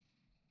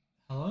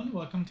Hello and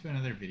welcome to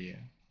another video.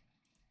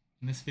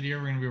 In this video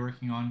we're going to be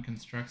working on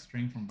construct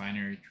string from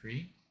binary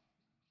tree.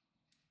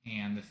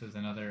 And this is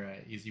another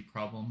easy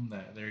problem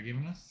that they're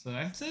giving us. So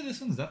I'd say this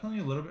one's definitely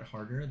a little bit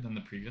harder than the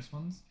previous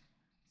ones.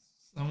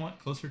 Somewhat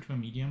closer to a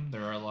medium.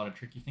 There are a lot of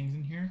tricky things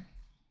in here.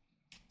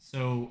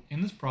 So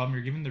in this problem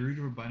you're given the root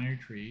of a binary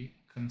tree,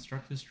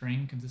 construct a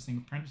string consisting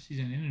of parentheses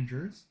and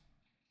integers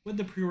with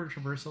the pre-word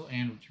traversal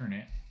and return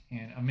it,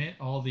 and omit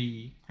all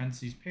the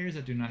parentheses pairs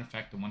that do not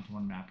affect the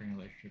one-to-one mapping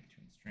relationship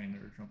between the string and the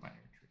original binary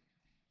tree.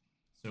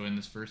 So in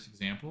this first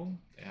example,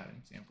 they have an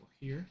example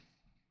here,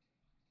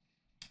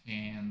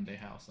 and they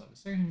also have a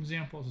second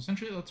example. So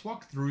essentially, let's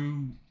walk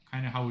through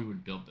kind of how we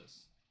would build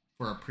this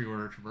for a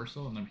pre-order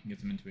traversal, and then we can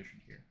get some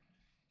intuition here.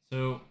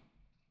 So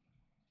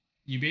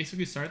you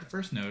basically start at the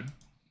first node,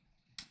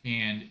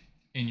 and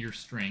in your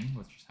string,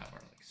 let's just have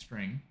our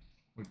string,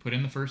 we put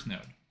in the first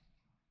node.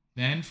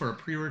 Then for a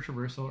pre-word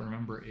traversal,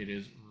 remember it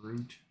is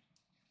root.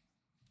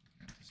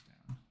 Write this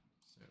down.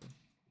 So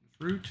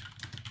root,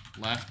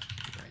 left,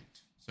 right.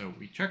 So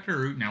we checked our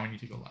root. Now we need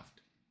to go left.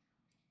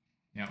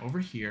 Now over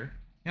here.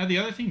 Now the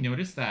other thing,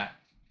 notice that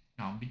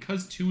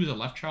because 2 is a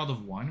left child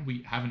of 1,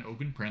 we have an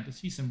open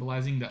parenthesis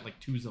symbolizing that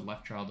 2 is a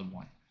left child of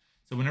 1.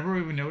 So whenever we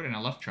have a node and a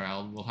left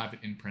child, we'll have it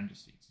in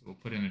parentheses. So we'll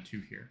put in a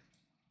 2 here.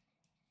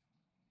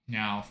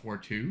 Now for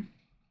 2,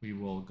 we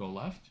will go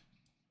left.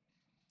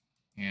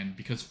 And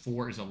because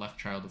 4 is a left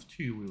child of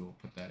 2, we will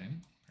put that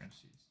in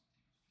parentheses.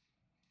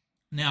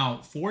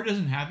 Now, 4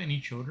 doesn't have any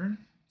children,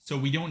 so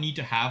we don't need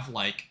to have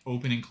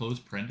open and close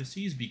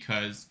parentheses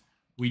because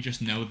we just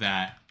know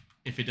that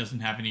if it doesn't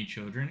have any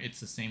children,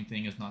 it's the same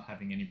thing as not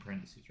having any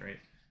parentheses, right?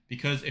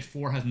 Because if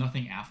 4 has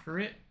nothing after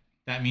it,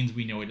 that means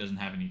we know it doesn't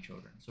have any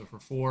children. So for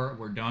 4,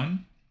 we're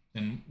done.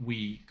 Then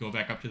we go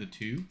back up to the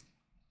 2,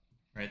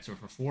 right? So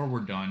for 4,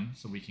 we're done,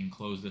 so we can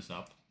close this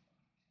up.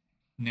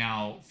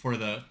 Now, for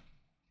the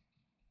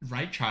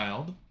right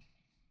child,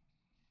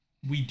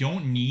 we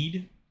don't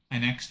need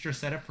an extra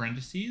set of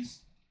parentheses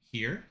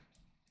here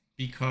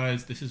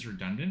because this is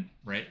redundant,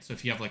 right? So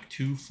if you have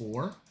 2,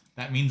 4,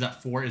 that means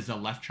that 4 is the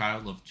left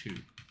child of 2.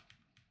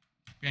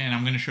 And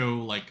I'm going to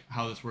show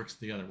how this works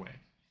the other way.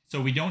 So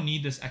we don't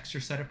need this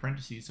extra set of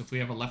parentheses. So if we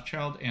have a left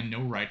child and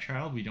no right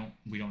child, we don't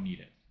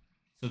need it.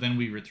 So then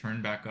we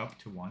return back up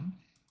to 1,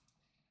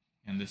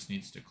 and this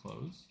needs to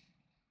close.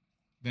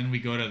 Then we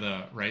go to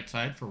the right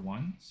side for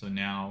 1. So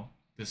now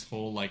this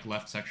whole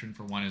left section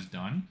for 1 is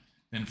done.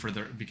 Then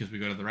because we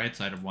go to the right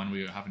side of 1,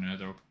 we have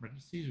another open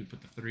parentheses. We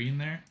put the 3 in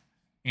there,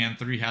 and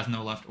 3 has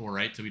no left or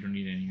right, so we don't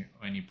need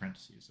any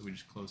parentheses. So we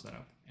just close that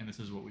up, and this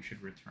is what we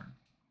should return.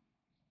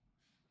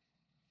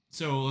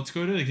 So let's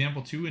go to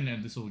example 2,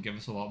 and this will give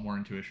us a lot more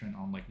intuition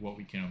on what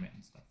we can omit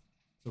and stuff.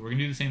 So we're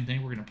gonna do the same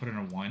thing. We're gonna put in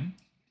a 1.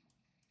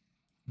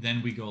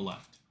 Then we go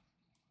left.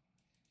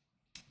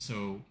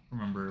 So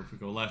remember, if we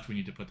go left, we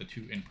need to put the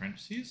 2 in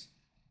parentheses.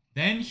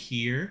 Then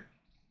here,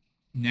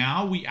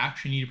 now we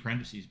actually need a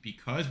parentheses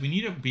because we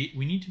need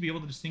to be able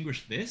to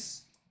distinguish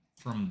this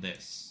from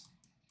this,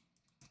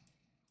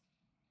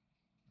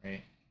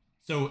 right?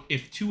 So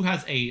if 2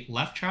 has a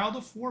left child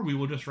of 4, we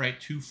will just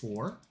write 2,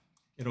 4.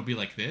 It'll be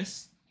like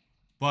this.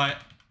 But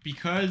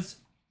because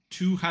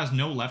 2 has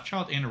no left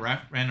child and a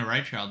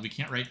right child, we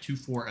can't write 2,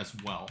 4 as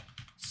well.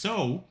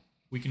 So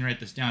we can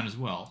write this down as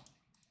well.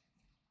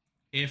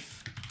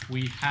 If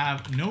we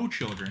have no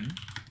children,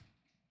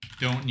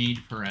 don't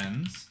need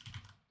parens,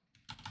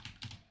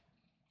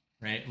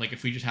 right?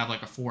 If we just have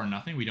a 4 or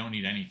nothing, we don't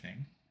need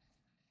anything.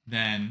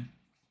 Then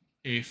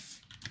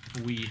if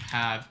we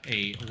have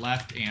a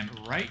left and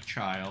right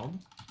child,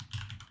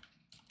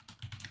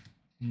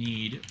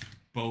 need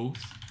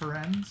both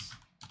parens.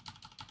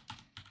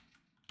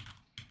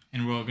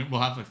 And we'll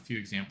have a few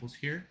examples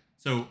here.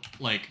 So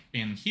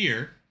in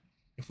here,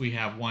 if we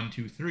have 1,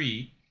 2,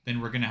 3,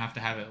 then we're going to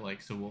have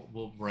it so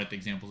we'll write the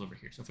examples over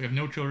here. So if we have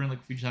no children, if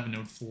we just have a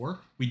node 4,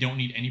 we don't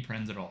need any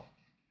parens at all.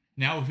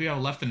 Now, if we have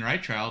a left and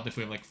right child, if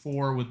we have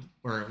 4 with,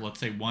 or let's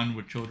say 1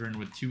 with children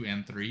with 2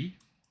 and 3,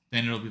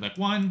 then it'll be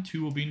 1,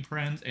 2 will be in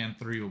parens, and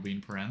 3 will be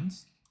in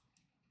parens.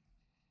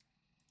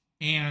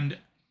 And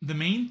the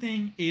main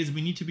thing is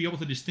we need to be able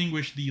to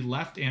distinguish the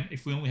left and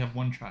if we only have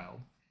 1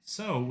 child.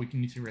 So we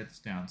can need to write this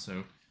down.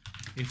 So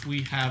if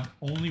we have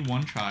only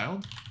 1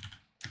 child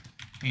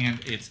and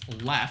it's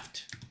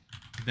left,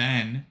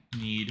 then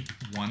need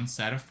 1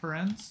 set of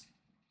parens.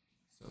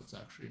 So let's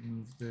actually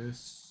move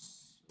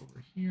this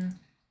over here.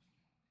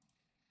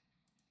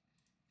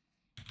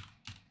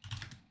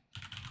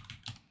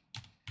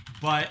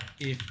 But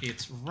if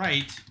it's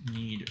right,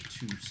 need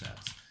 2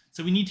 sets.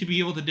 So we need to be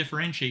able to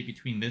differentiate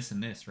between this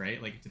and this, right?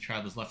 If the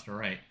child is left or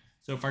right.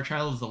 So if our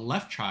child is the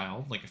left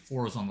child, if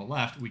 4 is on the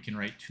left, we can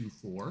write 2,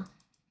 4.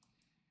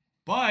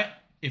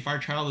 But if our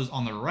child is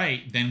on the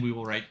right, then we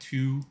will write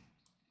 2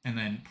 and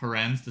then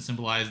parens to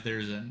symbolize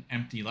there's an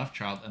empty left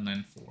child, and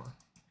then 4.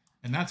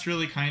 And that's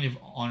really kind of,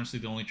 honestly,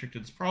 the only trick to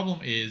this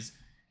problem is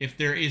if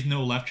there is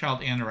no left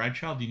child and a right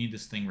child, you need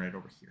this thing right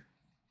over here.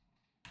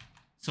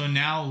 So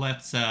now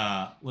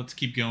let's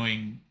keep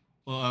going.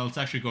 Well, let's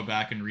actually go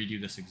back and redo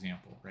this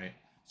example, right?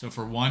 So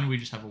for 1, we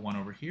just have a 1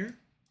 over here.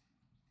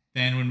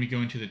 Then when we go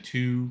into the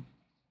 2,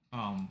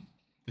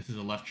 this is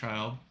a left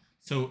child.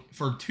 So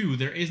for 2,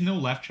 there is no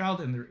left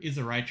child and there is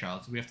a right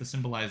child. So we have to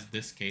symbolize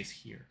this case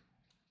here.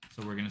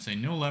 So we're going to say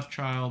no left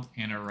child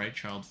and a right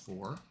child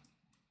 4.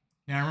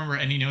 Now remember,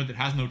 any node that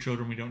has no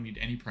children, we don't need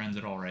any parens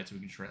at all, right? So we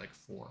can just write like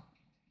 4.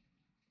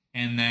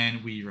 And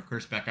then we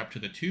recurse back up to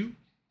the 2.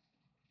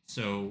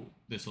 So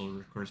this will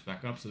recurse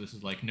back up. So this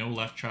is like no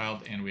left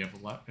child and we have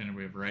a left and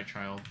we have a right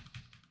child.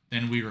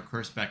 Then we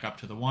recurse back up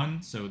to the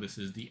 1. So this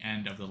is the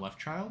end of the left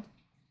child.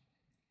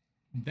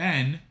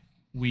 Then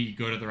we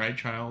go to the right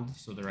child.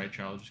 So the right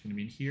child is just going to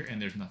be in here and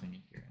there's nothing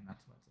in here. And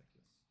that's why it's like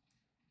this.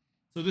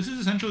 So this is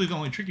essentially the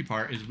only tricky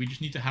part is we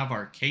just need to have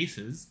our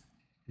cases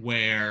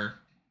where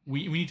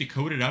we need to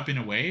code it up in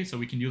a way so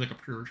we can do like a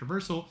pure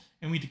traversal,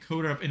 and we need to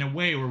code it up in a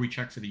way where we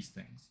check for these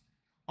things.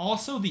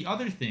 Also, the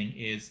other thing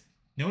is,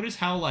 notice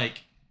how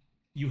like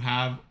you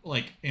have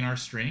like in our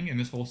string, in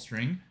this whole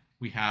string,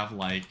 we have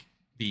like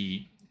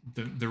the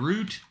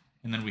root,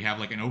 and then we have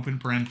like an open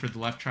paren for the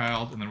left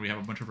child, and then we have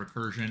a bunch of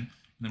recursion, and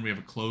then we have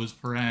a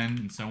closed paren,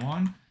 and so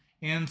on.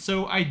 And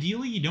so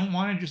ideally, you don't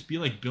want to just be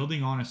like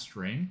building on a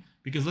string,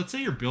 because let's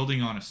say you're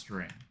building on a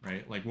string,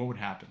 right? Like what would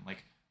happen?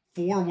 Like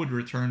 4 would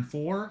return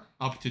 4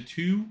 up to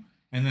 2,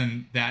 and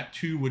then that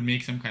 2 would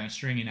make some kind of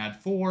string and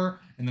add 4,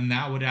 and then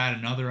that would add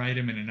another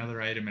item and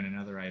another item and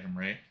another item,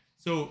 right?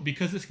 So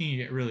because this can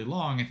get really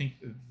long, I think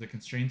the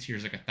constraints here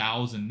is like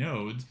 1,000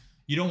 nodes.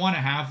 You don't want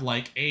to have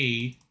like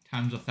A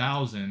times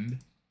 1,000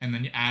 and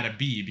then you add a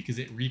B because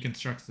it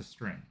reconstructs the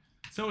string.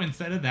 So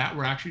instead of that,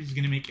 we're actually just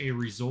going to make a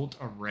result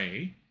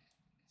array.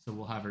 So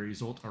we'll have a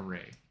result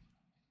array.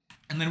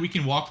 And then we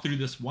can walk through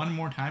this one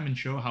more time and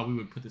show how we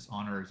would put this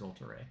on a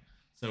result array.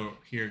 So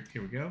here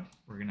we go.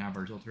 We're going to have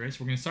our result array. So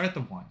we're going to start at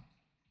the 1.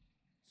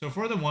 So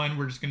for the 1,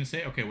 we're just going to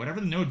say, okay, whatever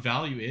the node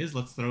value is,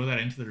 let's throw that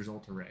into the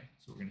result array.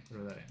 So we're going to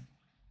throw that in.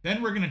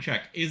 Then we're going to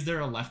check, is there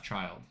a left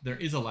child? There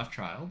is a left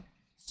child.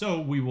 So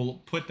we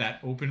will put that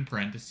open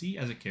parenthesis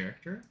as a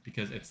character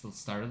because it's the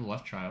start of the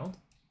left child.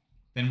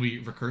 Then we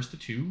recurse to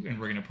 2, and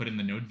we're going to put in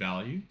the node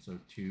value, so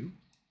 2.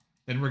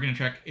 Then we're going to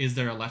check, is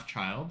there a left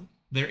child?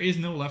 There is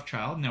no left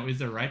child. Now, is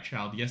there a right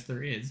child? Yes,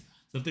 there is.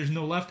 So if there's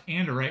no left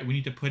and a right, we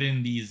need to put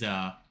in these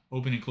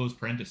open and closed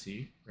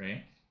parentheses,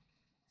 right?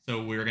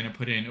 So we're going to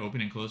put in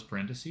open and closed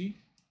parentheses.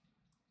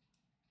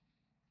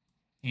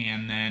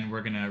 And then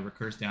we're going to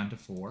recurse down to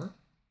 4.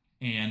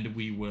 And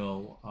we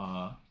will...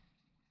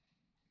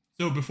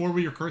 So before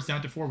we recurse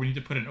down to 4, we need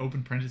to put an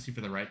open parenthesis for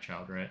the right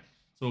child, right?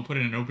 So we'll put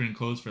in an open and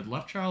closed for the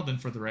left child. Then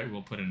for the right,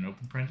 we'll put in an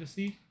open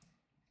parenthesis.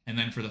 And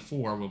then for the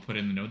 4, we'll put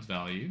in the node's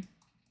value.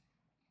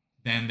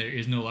 Then there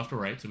is no left or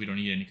right, so we don't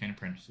need any kind of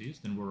parentheses.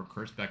 Then we'll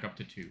recurse back up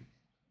to 2.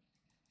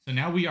 So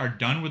now we are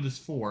done with this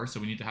 4,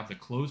 so we need to have the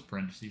closed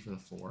parenthesis for the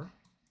 4.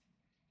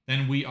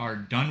 Then we are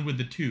done with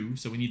the 2,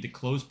 so we need the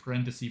closed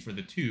parenthesis for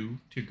the 2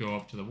 to go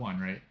up to the 1,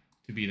 right?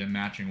 To be the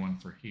matching one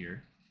for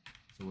here.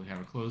 So we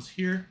have a close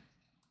here.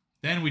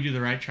 Then we do the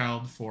right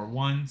child for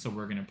 1, so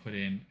we're going to put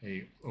in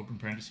a open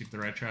parenthesis for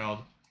the right child,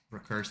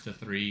 recurse to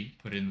 3,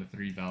 put in the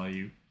 3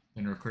 value,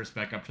 then recurse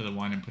back up to the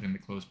 1 and put in the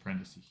closed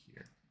parenthesis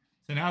here.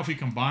 So now if we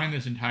combine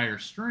this entire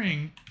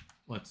string,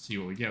 let's see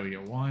what we get. We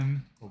get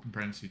 1, open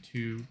parenthesis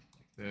 2, like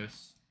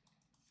this,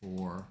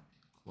 4,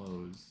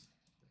 close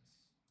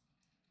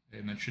this.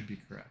 And that should be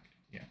correct.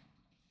 Yeah.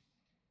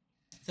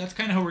 So that's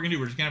kind of how we're going to do.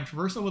 We're just going to have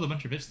a traversal with a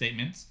bunch of if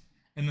statements,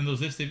 and then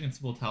those if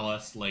statements will tell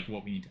us like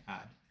what we need to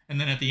add. And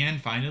then at the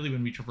end, finally,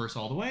 when we traverse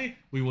all the way,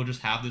 we will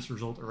just have this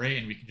result array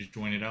and we can just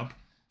join it up.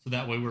 So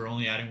that way we're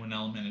only adding one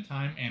element at a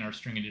time and our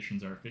string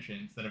additions are efficient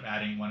instead of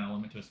adding one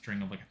element to a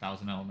string of like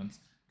 1,000 elements,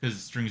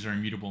 because strings are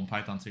immutable in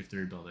Python, so you have to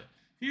rebuild it.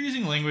 If you're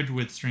using language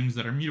with strings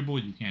that are mutable,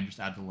 you can just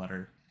add the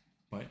letter.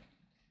 But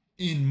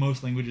in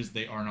most languages,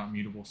 they are not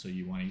mutable, so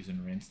you want to use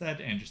an array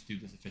instead and just do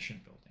this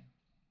efficient building.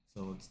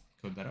 So let's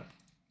code that up.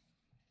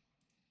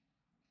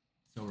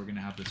 So we're going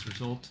to have this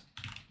result.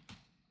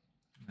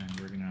 And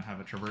we're going to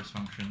have a traverse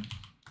function.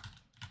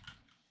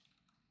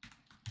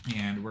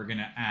 And we're going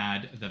to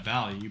add the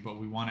value, but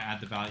we want to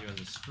add the value as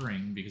a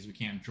string because we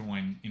can't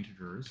join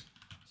integers.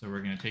 So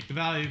we're going to take the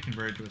value,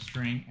 convert it to a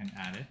string, and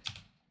add it.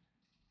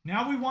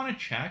 Now we want to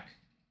check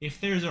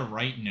if there's a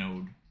right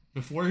node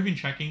before even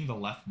checking the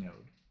left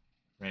node,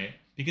 right?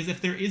 Because if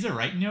there is a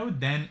right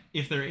node, then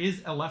if there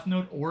is a left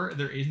node or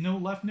there is no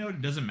left node,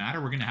 it doesn't matter.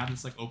 We're going to have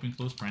this like open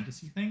close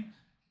parenthesis thing.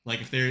 Like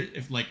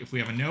if we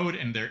have a node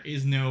and there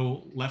is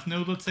no left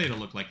node, let's say, it'll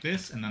look like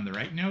this, and then the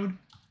right node.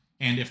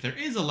 And if there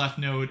is a left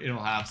node,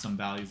 it'll have some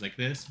values like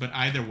this. But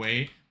either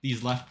way,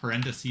 these left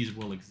parentheses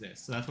will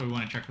exist. So that's why we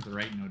want to check for the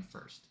right node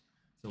first.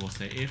 So we'll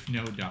say if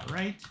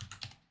node.right,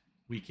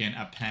 we can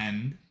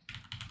append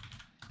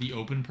the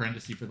open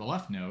parenthesis for the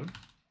left node.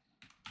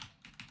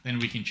 Then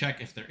we can check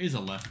if there is a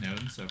left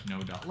node. So if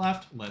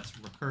node.left, let's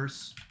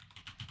recurse.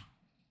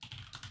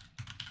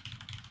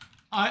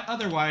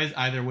 Otherwise,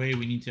 either way,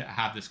 we need to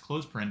have this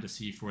closed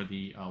parenthesis for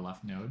the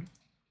left node,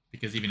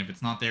 because even if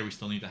it's not there, we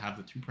still need to have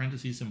the 2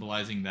 parentheses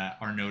symbolizing that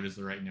our node is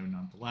the right node,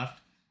 not the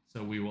left.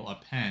 So we will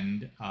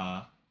append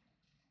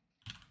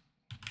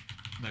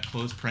the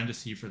close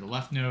parenthesis for the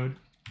left node.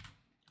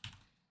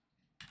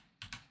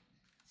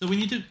 So we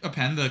need to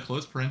append the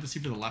close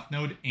parenthesis for the left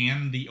node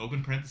and the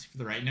open parenthesis for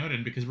the right node.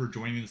 And because we're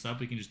joining this up,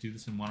 we can just do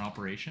this in one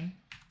operation.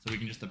 So we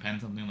can just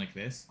append something like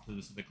this. So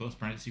this is the close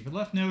parenthesis for the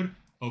left node,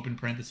 open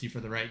parenthesis for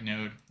the right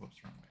node. Whoops,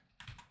 wrong way.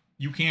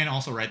 You can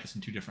also write this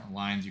in two different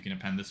lines. You can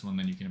append this one,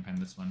 then you can append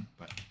this one,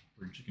 but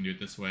we're just going to do it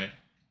this way.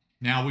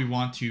 Now we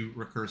want to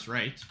recurse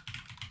right.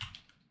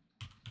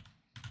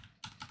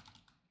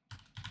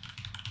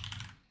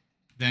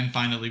 Then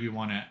finally, we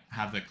want to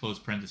have the close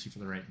parenthesis for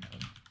the right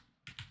node.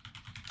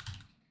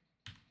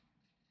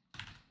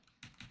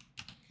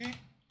 Okay.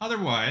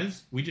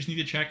 Otherwise, we just need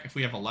to check if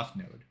we have a left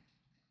node,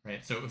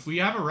 right? So if we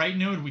have a right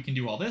node, we can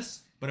do all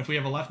this. But if we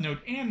have a left node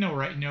and no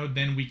right node,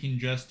 then we can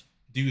just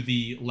do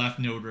the left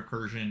node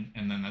recursion,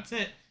 and then that's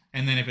it.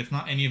 And then if it's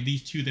not any of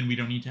these two, then we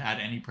don't need to add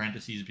any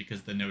parentheses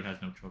because the node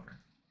has no children.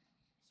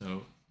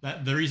 So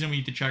the reason we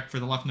need to check for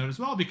the left node as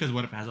well, because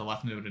what if it has a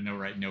left node and no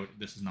right node?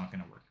 This is not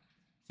going to work.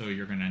 So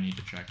you're going to need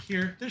to check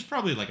here. There's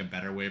probably like a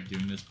better way of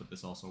doing this, but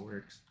this also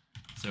works.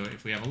 So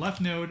if we have a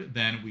left node,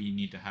 then we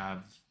need to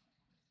have,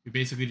 we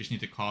basically just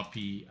need to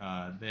copy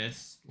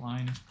this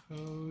line of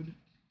code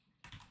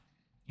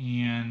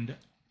and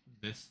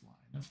this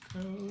line of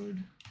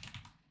code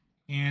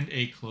and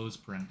a close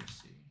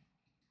parenthesis.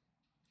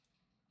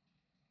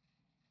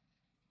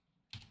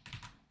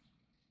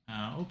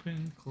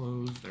 Open,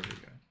 close, there we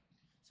go.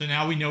 So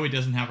now we know it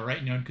doesn't have a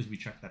right node because we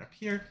checked that up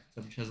here.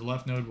 So if it has a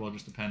left node, we'll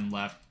just append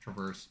left,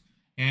 traverse.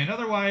 And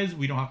otherwise,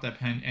 we don't have to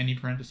append any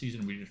parentheses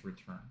and we just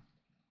return.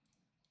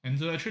 And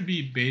so that should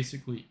be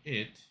basically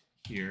it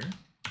here.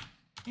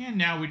 And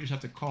now we just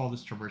have to call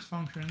this traverse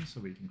function. So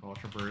we can call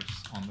traverse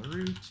on the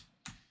root.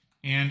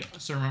 And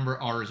so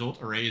remember, our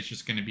result array is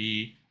just going to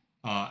be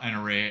an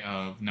array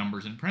of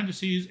numbers and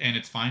parentheses. And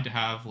it's fine to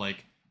have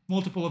like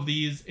multiple of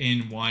these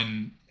in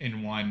one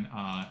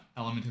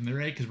element in the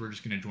array because we're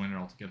just going to join it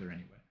all together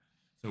anyway.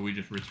 So we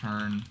just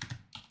return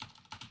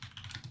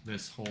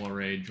this whole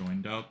array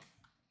joined up.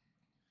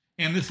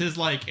 And this is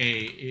like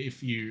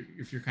if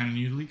you're kind of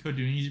new to LeetCode,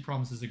 doing easy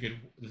problems, this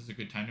is a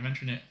good time to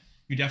mention it.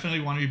 You definitely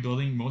want to be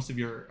building most of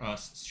your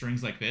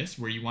strings like this,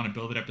 where you want to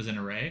build it up as an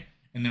array,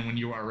 and then when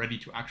you are ready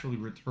to actually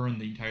return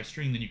the entire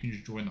string, then you can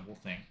just join the whole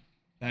thing.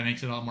 That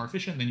makes it a lot more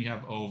efficient. Then you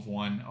have O of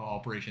 1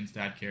 operations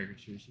to add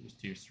characters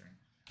to your string.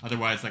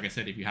 Otherwise, like I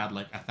said, if you had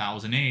like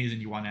 1,000 A's and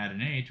you want to add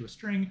an A to a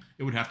string,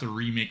 it would have to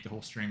remake the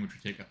whole string, which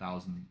would take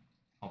 1,000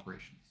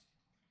 operations.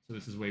 So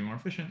this is way more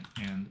efficient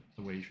and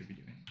the way you should be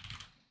doing it.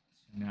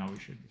 So now we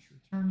should just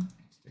return.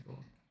 Let's take a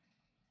look.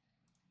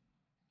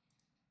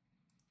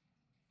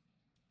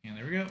 And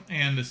there we go.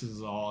 And this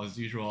is all as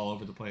usual all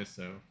over the place.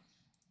 So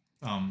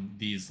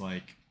these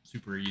like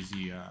super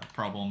easy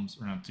problems,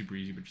 or not super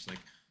easy, but just like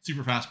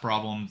super fast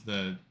problems,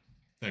 the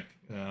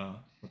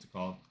what's it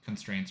called,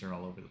 constraints are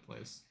all over the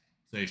place.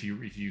 So if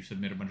you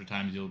submit a bunch of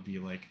times, you'll be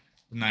like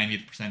the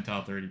 90th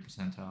percentile, 30th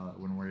percentile. I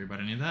wouldn't worry about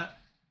any of that.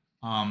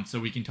 So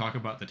we can talk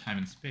about the time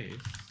and space.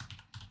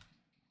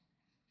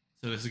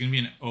 So this is going to be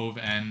an O of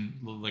n,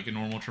 like a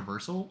normal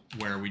traversal,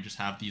 where we just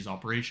have these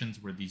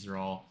operations where these are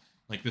all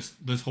like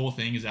this whole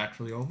thing is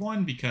actually O of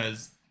 1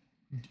 because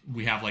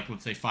we have like,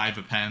 let's say 5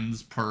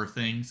 appends per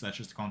thing. So that's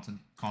just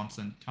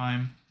constant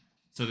time.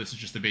 So this is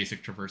just a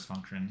basic traverse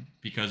function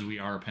because we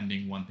are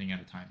appending one thing at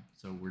a time.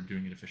 So we're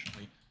doing it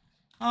efficiently.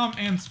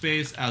 And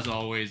space, as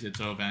always, it's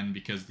O of n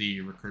because the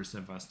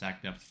recursive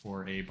stack depth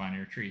for a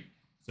binary tree.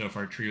 So if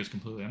our tree was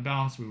completely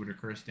unbalanced, we would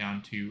recurse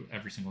down to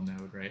every single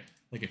node, right?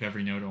 Like if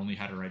every node only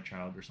had a right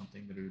child or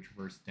something, that it would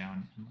traverse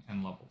down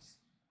n levels.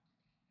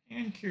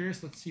 And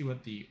curious, let's see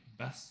what the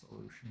best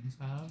solutions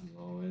have as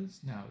always.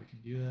 Now we can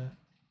do that.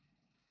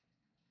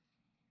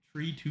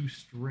 Tree to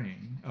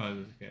string. Oh,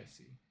 okay, I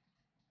see.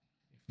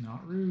 If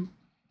not root.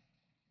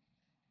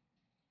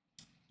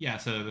 Yeah,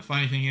 so the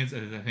funny thing is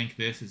I think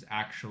this is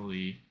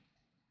actually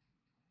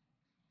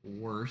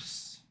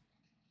worse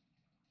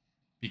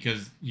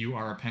because you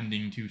are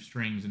appending 2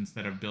 strings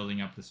instead of building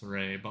up this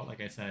array. But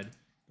like I said,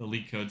 the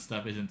LeetCode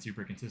stuff isn't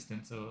super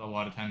consistent, so a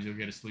lot of times you'll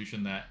get a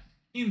solution that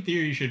in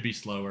theory should be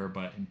slower,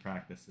 but in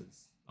practice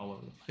is all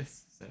over the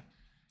place. So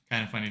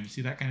kind of funny to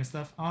see that kind of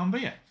stuff.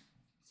 But yeah,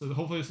 so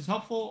hopefully this is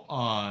helpful.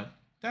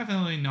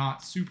 Definitely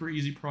not super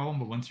easy problem,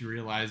 but once you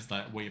realize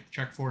that what you have to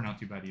check for, not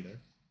too bad either.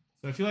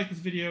 So if you like this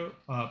video,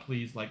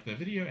 please like the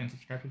video and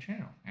subscribe to the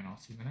channel, and I'll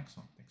see you in the next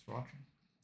one. Thanks for watching.